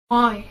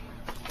Why?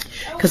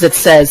 Because it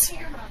says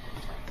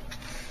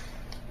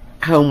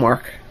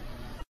homework.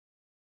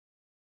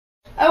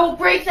 I will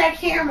break that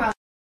camera.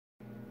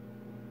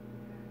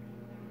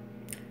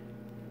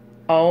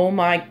 Oh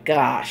my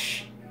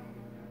gosh.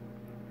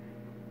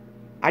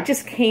 I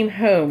just came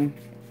home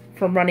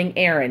from running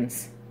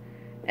errands.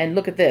 And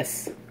look at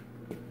this.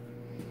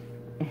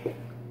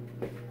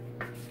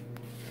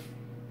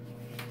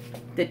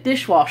 The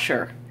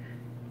dishwasher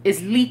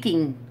is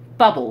leaking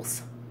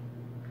bubbles.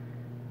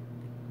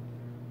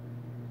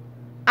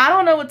 I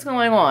don't know what's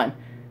going on.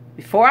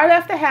 Before I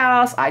left the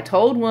house, I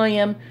told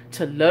William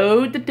to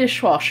load the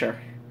dishwasher.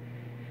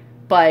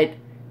 But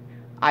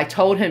I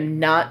told him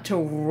not to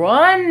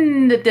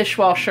run the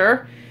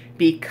dishwasher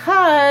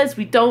because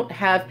we don't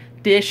have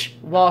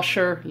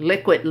dishwasher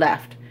liquid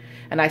left.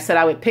 And I said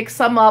I would pick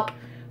some up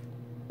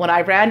when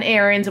I ran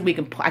errands and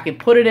I can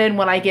put it in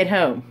when I get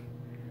home.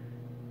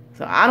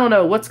 So I don't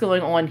know what's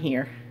going on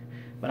here,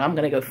 but I'm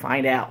going to go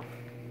find out.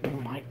 Oh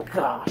my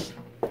gosh.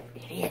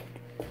 Idiot.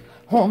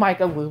 Oh my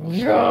God,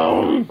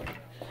 William!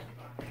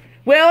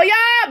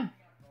 William!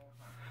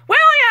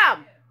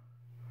 William!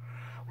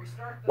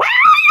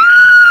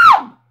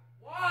 William!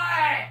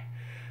 What?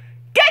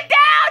 Get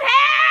down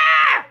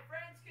here! My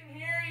friends can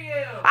hear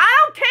you. I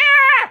don't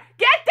care!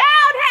 Get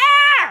down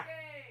here!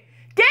 Okay.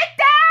 Get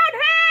down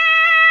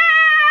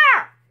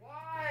here!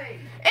 Why?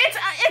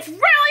 It's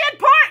really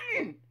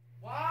important!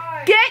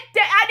 Why?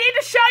 I need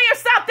to show you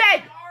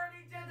something! I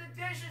already did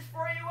the dishes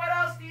for you. What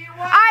else do you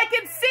want? I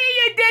can see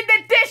you did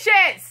the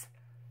dishes!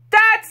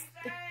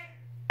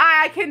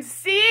 I can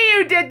see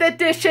you did the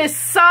dishes,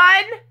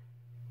 son!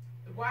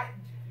 What?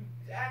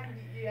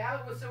 Yeah,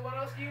 so what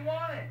else do you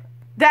want?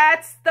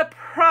 That's the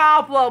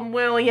problem,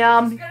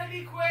 William. It's gonna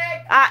be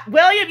quick.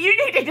 William,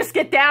 you need to just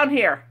get down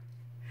here.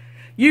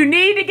 You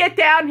need to get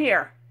down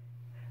here.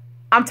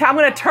 I'm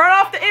going to turn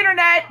off the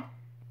internet.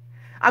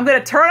 I'm going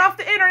to turn off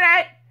the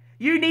internet.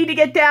 You need to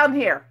get down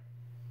here.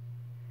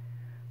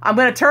 I'm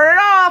going to turn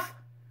it off.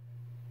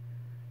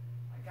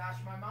 Gosh,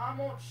 my mom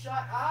won't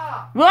shut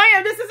up.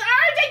 William, this is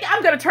urgent.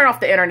 I'm going to turn off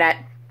the internet.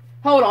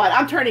 Hold on,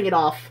 I'm turning it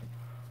off.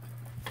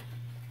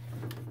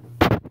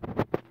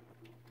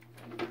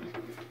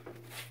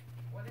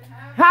 What did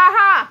happen? Ha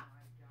ha.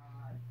 Oh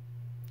my God.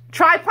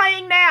 Try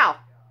playing now.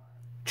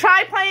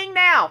 Try playing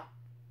now.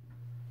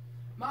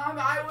 Mom,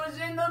 I was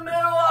in the middle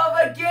of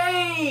a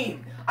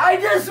game. I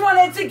just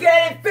wanted to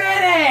get it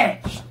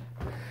finished.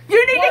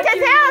 You need What to get do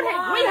you down here.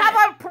 want? We have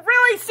a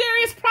really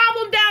serious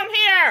problem down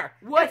here.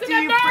 What it's do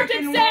an you freaking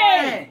emergency.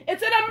 want?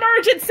 It's an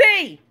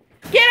emergency.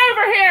 Get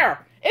over here.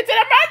 It's an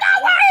emergency.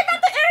 Don't worry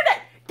about the internet.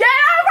 Get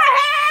over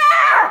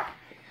here.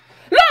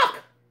 Look.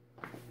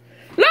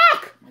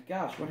 Look. Oh my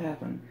gosh, what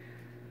happened?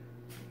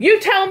 You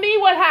tell me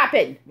what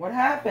happened. What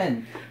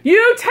happened?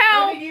 You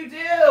tell. What did you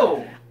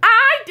do?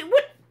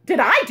 What did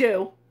I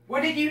do?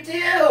 What did you do?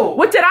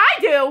 What did I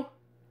do?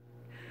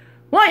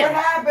 William,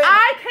 What happened?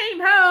 I came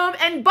home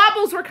and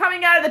bubbles were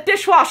coming out of the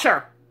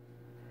dishwasher.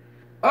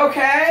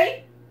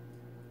 Okay.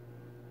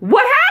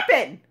 What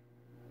happened?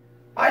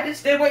 I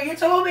just did what you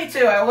told me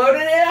to. I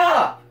loaded it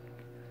up.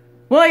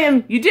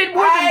 William, you did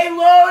what? I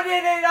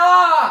loaded it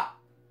up.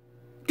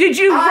 Did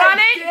you run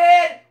I it?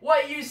 did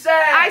what you said.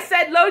 I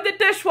said load the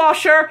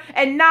dishwasher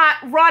and not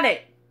run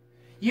it.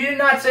 You did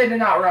not say to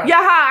not run it. Yeah,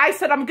 I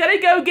said I'm gonna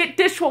go get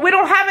dishwasher. We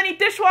don't have any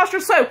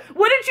dishwasher soap.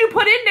 What did you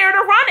put in there to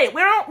run it?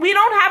 We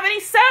don't have any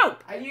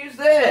soap. I used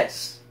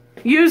this.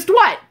 Used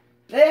what?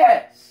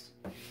 This.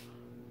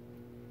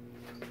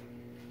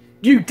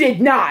 You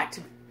did not.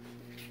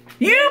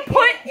 You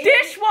put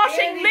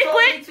dishwashing Andy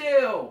liquid? told me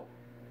to.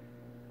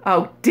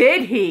 Oh,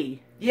 did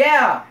he?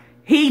 Yeah.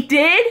 He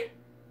did?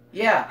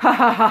 Yeah. Ha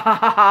ha ha ha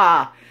ha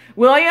ha.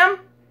 William,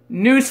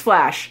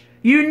 newsflash.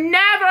 You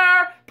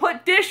never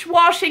put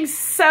dishwashing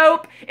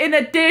soap in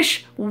a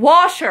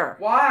dishwasher.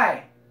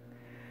 Why?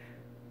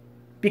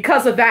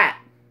 Because of that.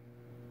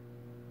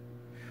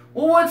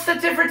 Well, what's the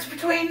difference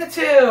between the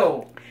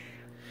two?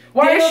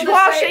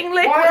 Dishwashing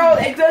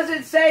liquid. It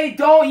doesn't say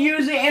don't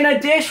use it in a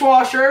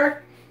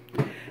dishwasher.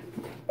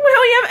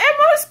 William, and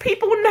most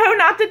people know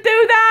not to do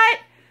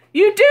that.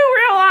 You do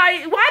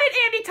realize, why did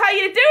Andy tell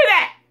you to do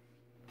that?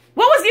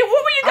 What were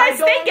you guys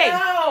thinking?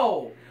 I don't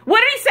know. What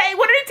did he say?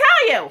 What did he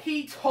tell you?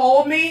 He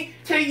told me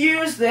to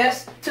use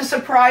this to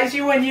surprise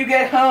you when you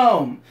get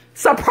home.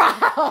 Surprise!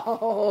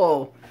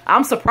 Oh,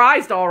 I'm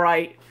surprised, all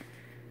right.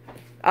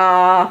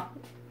 I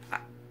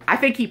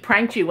think he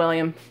pranked you,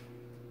 William.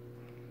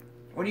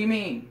 What do you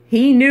mean?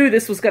 He knew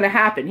this was going to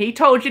happen. He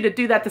told you to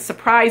do that to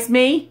surprise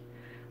me.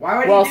 Why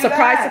would he do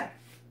that?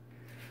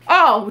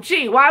 Oh,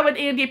 gee, why would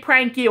Andy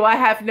prank you? I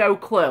have no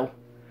clue.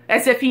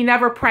 As if he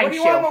never pranked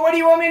you. What do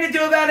you want me to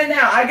do about it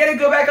now? I gotta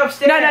go back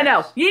upstairs.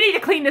 No. You need to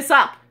clean this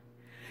up.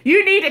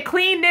 You need to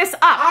clean this up.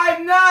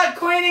 I'm not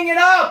cleaning it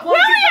up. Look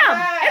William,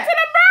 at it's an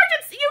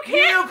emergency. You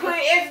can't.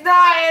 It's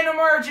not an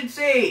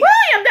emergency.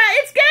 William,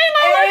 it's getting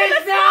all over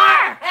the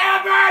floor.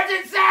 An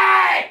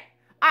emergency.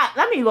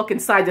 Let me look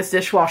inside this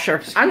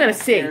dishwasher. I'm going to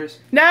see. Upstairs.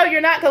 No,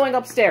 you're not going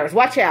upstairs.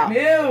 Watch out.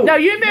 Move. No,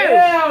 you move.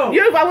 Move.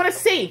 You, I want to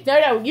see.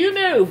 No, you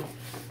move.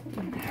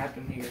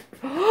 happen here.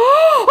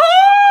 Oh!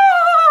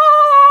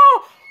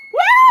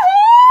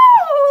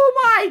 Oh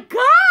my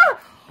God!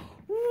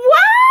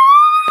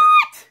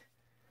 What?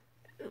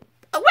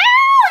 William!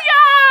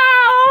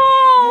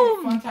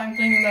 Fun time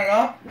cleaning that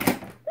up.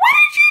 What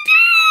did you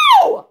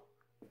do?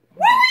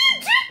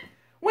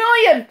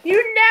 William,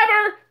 you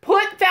never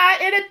put that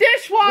in a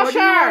dishwasher. What do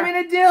you want me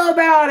to do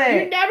about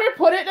it? You never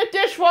put it in a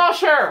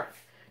dishwasher.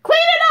 Clean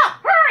it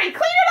up! Hurry, clean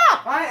it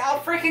up! I'll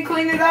freaking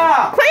clean it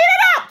up. Clean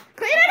it up!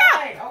 Clean it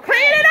up! Okay.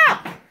 Clean it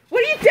up!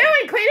 What are you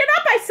doing? Clean it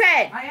up, I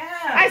said. I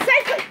am. I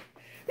said clean.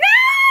 No!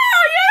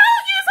 You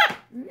don't use a...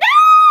 No!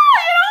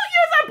 You don't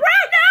use a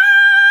broom! No!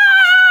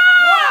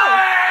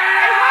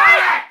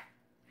 What?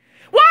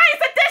 Why is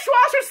the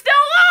dishwasher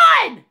still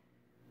on?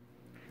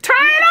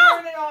 Turn it off!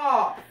 Turn it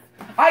off.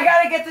 I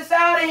gotta get this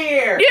out of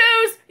here. You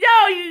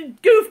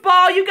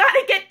goofball, you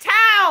gotta get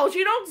towels.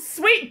 You don't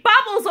sweep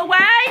bubbles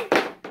away.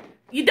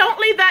 You don't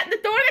leave that in the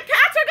door. The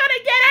cats are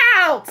gonna get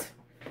out.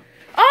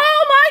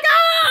 Oh my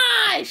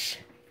gosh.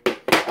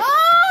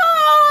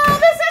 Oh,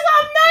 this is a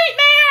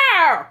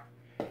nightmare.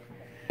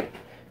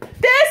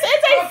 This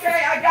is a...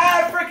 Okay, I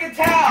got a freaking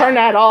towel. Turn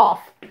that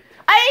off.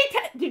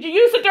 Did you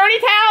use the dirty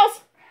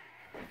towels?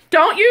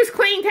 Don't use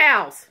clean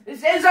towels. This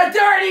is a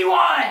dirty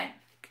one.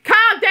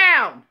 Calm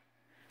down.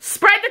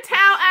 Spread the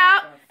towel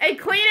out and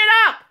clean it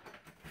up.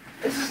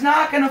 This is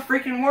not gonna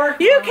freaking work.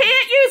 You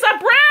can't use a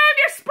broom.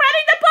 You're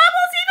spreading the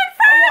bubbles even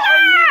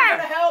Are you further.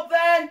 gonna help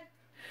then?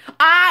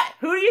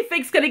 Who do you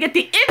think's gonna get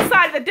the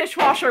inside of the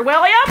dishwasher,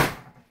 William?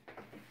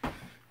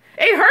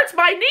 It hurts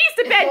my knees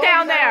to bend down I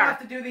don't there. have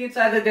to do the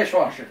inside of the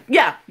dishwasher.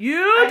 Yeah,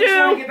 you I just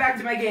want to do. get back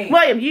to my game.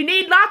 William, you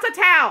need lots of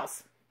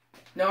towels.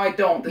 No, I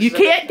don't. You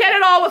can't get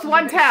it all with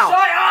one towel.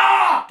 Shut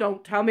up!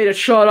 Don't tell me to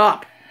shut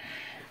up.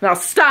 Now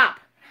stop.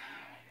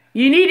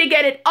 You need to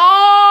get it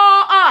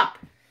all up.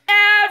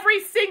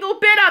 Every single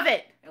bit of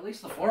it. At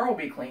least the floor will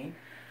be clean.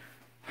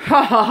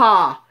 Ha ha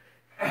ha.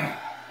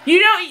 You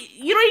don't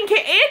even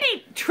care.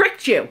 Andy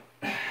tricked you.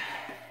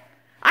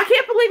 I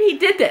can't believe he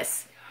did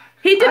this.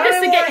 He did this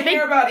to I get don't want to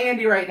hear about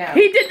Andy right now.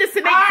 He did this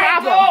to make I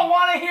problems. don't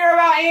want to hear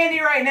about Andy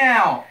right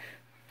now.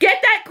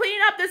 Get that clean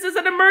up. This is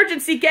an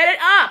emergency. Get it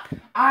up.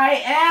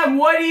 I am.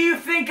 What do you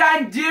think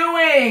I'm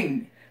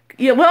doing?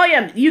 Yeah,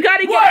 William, you got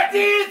to get... What do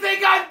you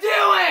think I'm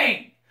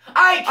doing?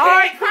 I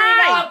can't clean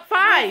up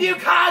with you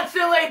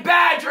constantly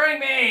badgering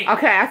me.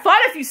 Okay, I thought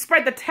if you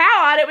spread the towel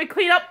out, it would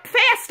clean up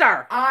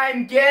faster.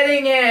 I'm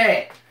getting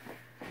it.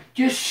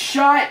 Just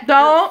shut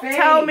Don't your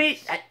tell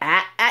face. me...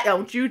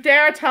 don't you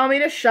dare tell me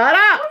to shut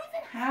up. What do you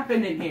think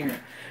happened in here? Don't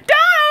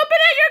open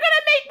it. You're going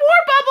to make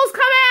more bubbles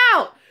come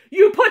out.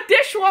 You put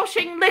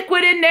dishwashing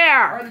liquid in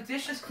there. Are the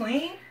dishes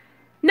clean?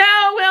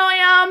 No,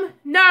 William.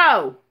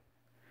 No.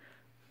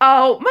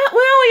 Oh,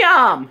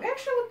 William. They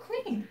actually look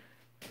clean.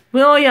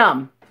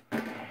 William,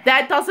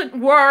 that doesn't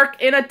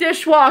work in a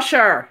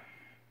dishwasher.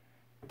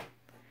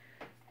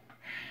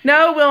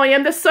 No,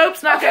 William, the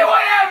soap's not... Okay,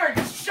 whatever.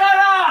 Just shut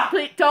up.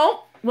 Please, don't.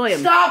 William.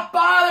 Stop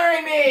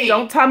bothering me.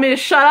 Don't tell me to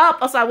shut up,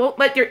 else I won't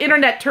let your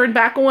internet turn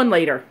back on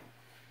later.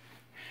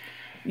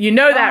 You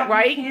know that,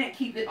 right? You can't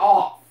keep it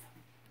off.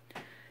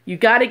 You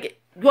gotta get...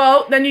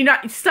 Well, then you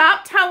not...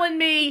 Stop telling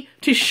me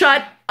to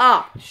shut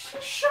up.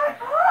 Shut up.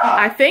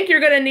 I think you're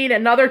gonna need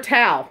another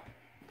towel.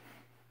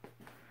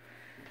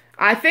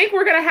 I think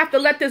we're gonna have to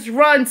let this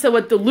run so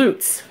it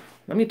dilutes.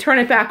 Let me turn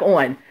it back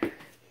on.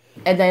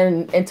 And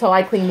then until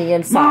I clean the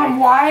inside. Mom,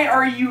 why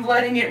are you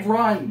letting it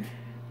run?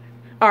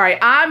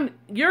 Alright,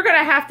 you're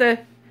gonna have to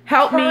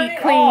help me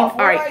clean.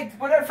 Alright.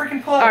 What did I freaking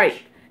push?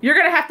 Alright. You're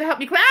gonna have to help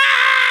me clean.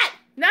 Ah!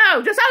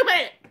 No, just open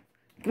it.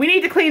 We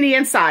need to clean the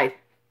inside.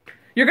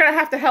 You're gonna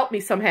have to help me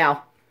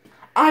somehow.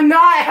 I'm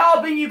not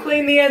helping you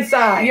clean the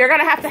inside. You're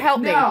gonna have to help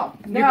me. No.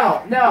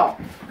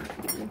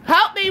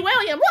 Help me,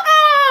 William.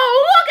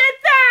 Oh, look at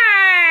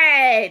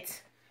that!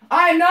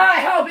 I'm not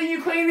helping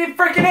you clean the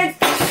freaking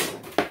inside.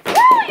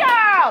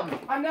 William!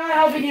 I'm not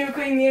helping you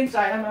clean the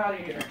inside. I'm out of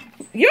here.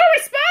 You're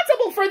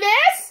responsible for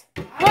this?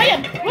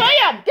 William,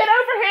 get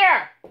over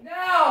here.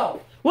 No.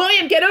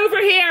 William, get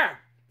over here.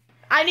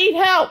 I need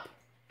help.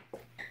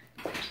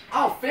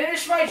 I'll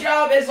finish my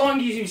job as long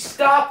as you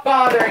stop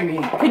bothering me.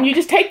 Can you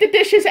just take the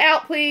dishes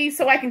out, please,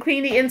 so I can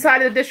clean the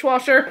inside of the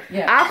dishwasher?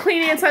 Yeah. I'll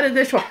clean the inside of the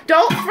dishwasher.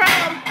 Don't throw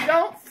them.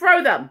 Don't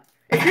throw them.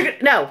 If you're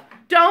no,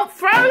 don't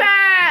throw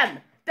them.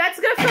 That's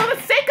gonna fill the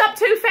sink up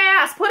too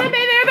fast. Put them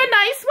in there the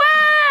nice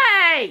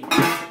way.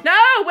 No,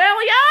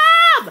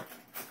 William.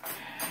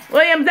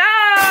 William,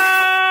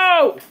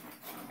 no.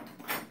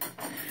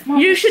 Mom,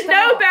 You should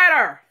know stop.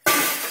 better.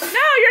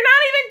 No, you're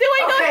not even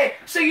doing good. Okay,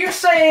 so you're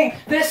saying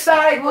this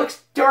side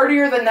looks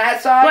dirtier than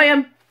that side?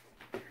 William,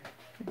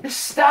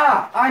 Just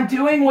stop. I'm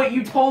doing what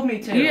you told me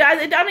to.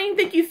 I don't even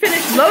think you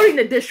finished loading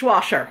the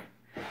dishwasher.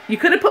 You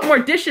could have put more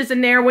dishes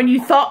in there when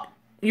you thought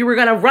you were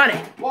going to run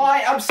it. Well,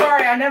 I'm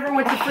sorry. I never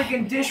went to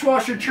freaking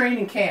dishwasher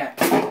training camp.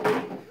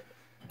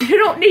 You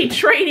don't need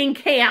training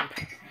camp.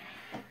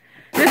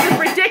 This is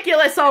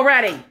ridiculous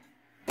already.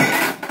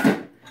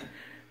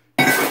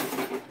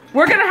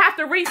 We're going to have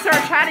to research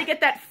how to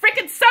get that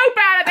freaking soap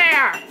out of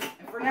there.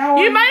 If For now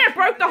on, You might have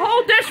broke the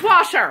whole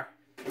dishwasher.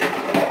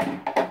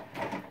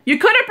 You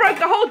could have broke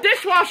the whole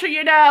dishwasher,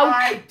 you know.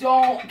 I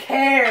don't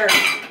care.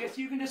 I guess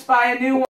you can just buy a new one.